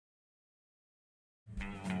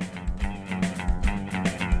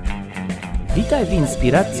Witaj w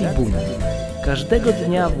Inspiracji Buna. Każdego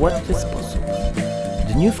dnia w łatwy sposób.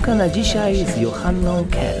 Dniówka na dzisiaj z Johanną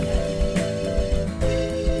Kerr.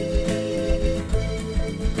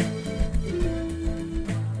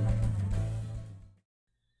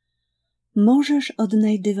 Możesz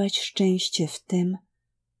odnajdywać szczęście w tym,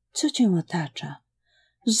 co cię otacza.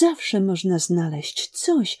 Zawsze można znaleźć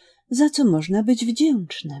coś, za co można być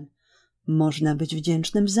wdzięcznym. Można być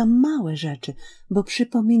wdzięcznym za małe rzeczy, bo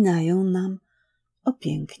przypominają nam o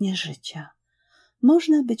pięknie życia.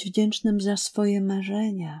 Można być wdzięcznym za swoje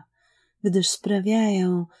marzenia, gdyż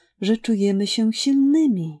sprawiają, że czujemy się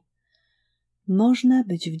silnymi. Można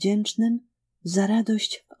być wdzięcznym za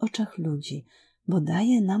radość w oczach ludzi, bo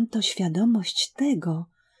daje nam to świadomość tego,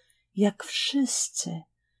 jak wszyscy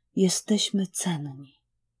jesteśmy cenni.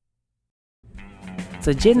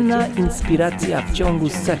 Codzienna inspiracja w ciągu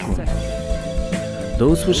sekund. Do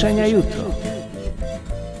usłyszenia jutro.